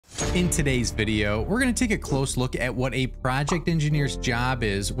In today's video, we're going to take a close look at what a project engineer's job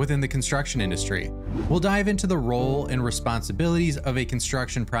is within the construction industry. We'll dive into the role and responsibilities of a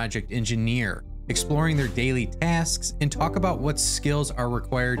construction project engineer, exploring their daily tasks, and talk about what skills are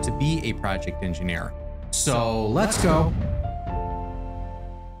required to be a project engineer. So let's go.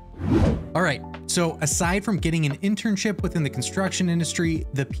 All right, so aside from getting an internship within the construction industry,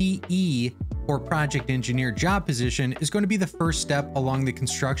 the PE or project engineer job position is going to be the first step along the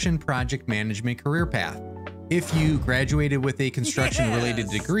construction project management career path. If you graduated with a construction related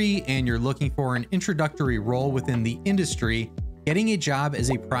degree and you're looking for an introductory role within the industry, getting a job as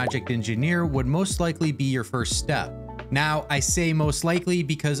a project engineer would most likely be your first step. Now, I say most likely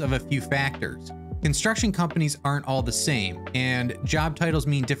because of a few factors. Construction companies aren't all the same, and job titles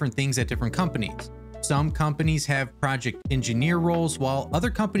mean different things at different companies. Some companies have project engineer roles, while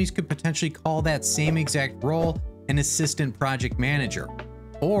other companies could potentially call that same exact role an assistant project manager.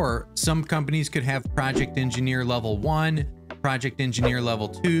 Or some companies could have project engineer level 1, project engineer level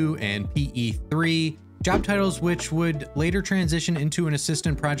 2, and PE 3, job titles which would later transition into an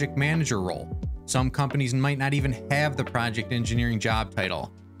assistant project manager role. Some companies might not even have the project engineering job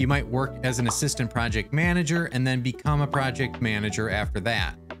title. You might work as an assistant project manager and then become a project manager after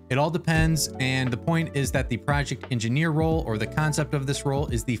that. It all depends, and the point is that the project engineer role, or the concept of this role,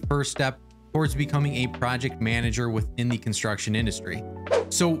 is the first step towards becoming a project manager within the construction industry.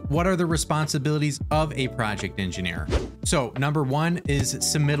 So what are the responsibilities of a project engineer? So number one is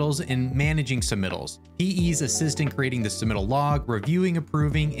submittals and managing submittals. PEs assist in creating the submittal log, reviewing,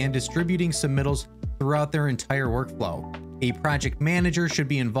 approving, and distributing submittals throughout their entire workflow. A project manager should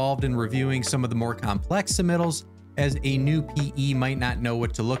be involved in reviewing some of the more complex submittals, as a new PE might not know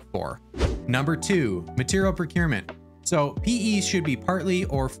what to look for. Number two, material procurement. So PEs should be partly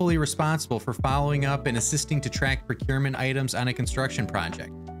or fully responsible for following up and assisting to track procurement items on a construction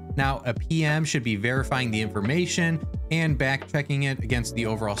project. Now, a PM should be verifying the information and back-checking it against the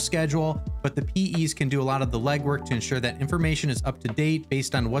overall schedule, but the PEs can do a lot of the legwork to ensure that information is up to date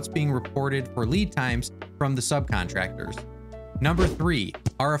based on what's being reported for lead times from the subcontractors. Number three,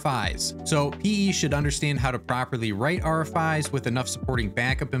 RFIs. So PE should understand how to properly write RFIs with enough supporting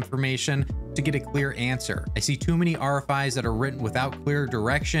backup information to get a clear answer. I see too many RFIs that are written without clear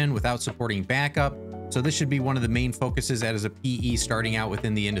direction, without supporting backup. So this should be one of the main focuses as a PE starting out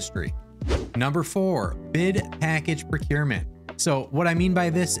within the industry. Number four, bid package procurement. So what I mean by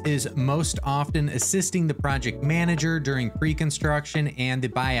this is most often assisting the project manager during pre-construction and the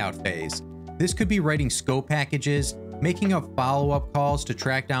buyout phase. This could be writing scope packages, making up follow-up calls to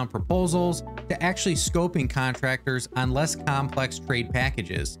track down proposals, to actually scoping contractors on less complex trade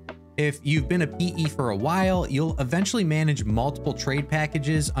packages. If you've been a PE for a while, you'll eventually manage multiple trade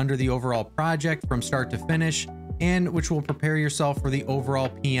packages under the overall project from start to finish, and which will prepare yourself for the overall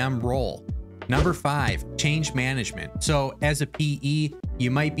PM role. Number five, change management. So as a PE, you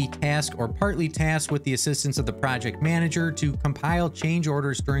might be tasked or partly tasked with the assistance of the project manager to compile change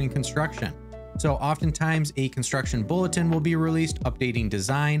orders during construction. So oftentimes a construction bulletin will be released updating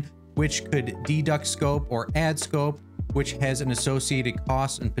design, which could deduct scope or add scope, which has an associated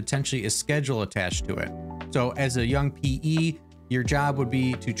cost and potentially a schedule attached to it. So as a young PE, your job would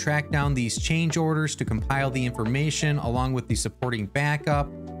be to track down these change orders to compile the information along with the supporting backup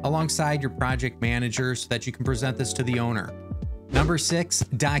alongside your project manager so that you can present this to the owner. Number six,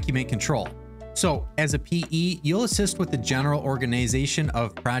 document control. So as a PE, you'll assist with the general organization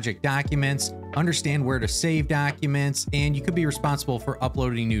of project documents, understand where to save documents, and you could be responsible for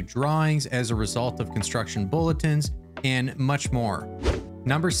uploading new drawings as a result of construction bulletins, and much more.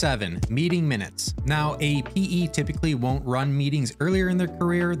 Number seven, meeting minutes. Now, a PE typically won't run meetings earlier in their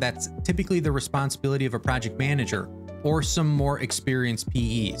career. That's typically the responsibility of a project manager or some more experienced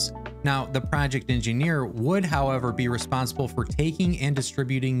PEs. Now, the project engineer would, however, be responsible for taking and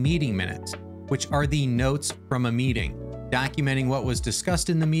distributing meeting minutes, which are the notes from a meeting, documenting what was discussed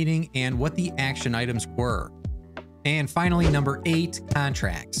in the meeting and what the action items were. And finally, number eight,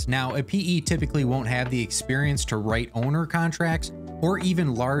 contracts. Now, a PE typically won't have the experience to write owner contracts or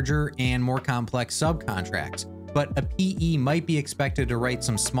even larger and more complex subcontracts, but a PE might be expected to write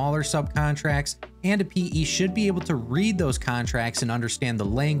some smaller subcontracts, and a PE should be able to read those contracts and understand the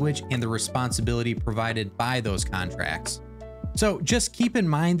language and the responsibility provided by those contracts. So just keep in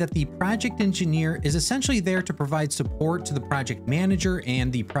mind that the project engineer is essentially there to provide support to the project manager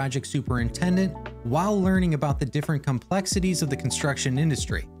and the project superintendent while learning about the different complexities of the construction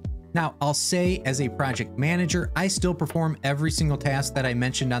industry. Now, I'll say as a project manager, I still perform every single task that I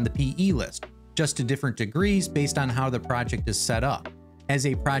mentioned on the PE list, just to different degrees based on how the project is set up. As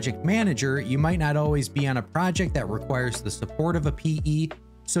a project manager, you might not always be on a project that requires the support of a PE,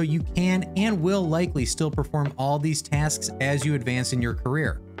 so you can and will likely still perform all these tasks as you advance in your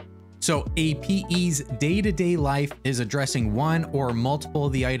career. So a PE's day-to-day life is addressing one or multiple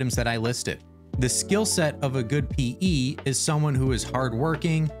of the items that I listed. The skill set of a good PE is someone who is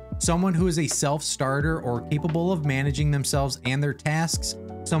hardworking, someone who is a self-starter or capable of managing themselves and their tasks,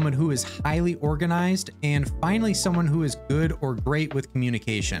 someone who is highly organized, and finally someone who is good or great with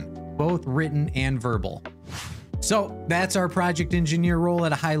communication, both written and verbal. So that's our project engineer role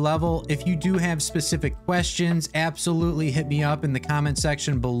at a high level. If you do have specific questions, absolutely hit me up in the comment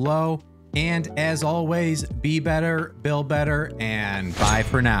section below. And as always, be better, build better, and bye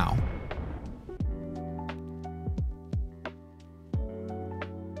for now.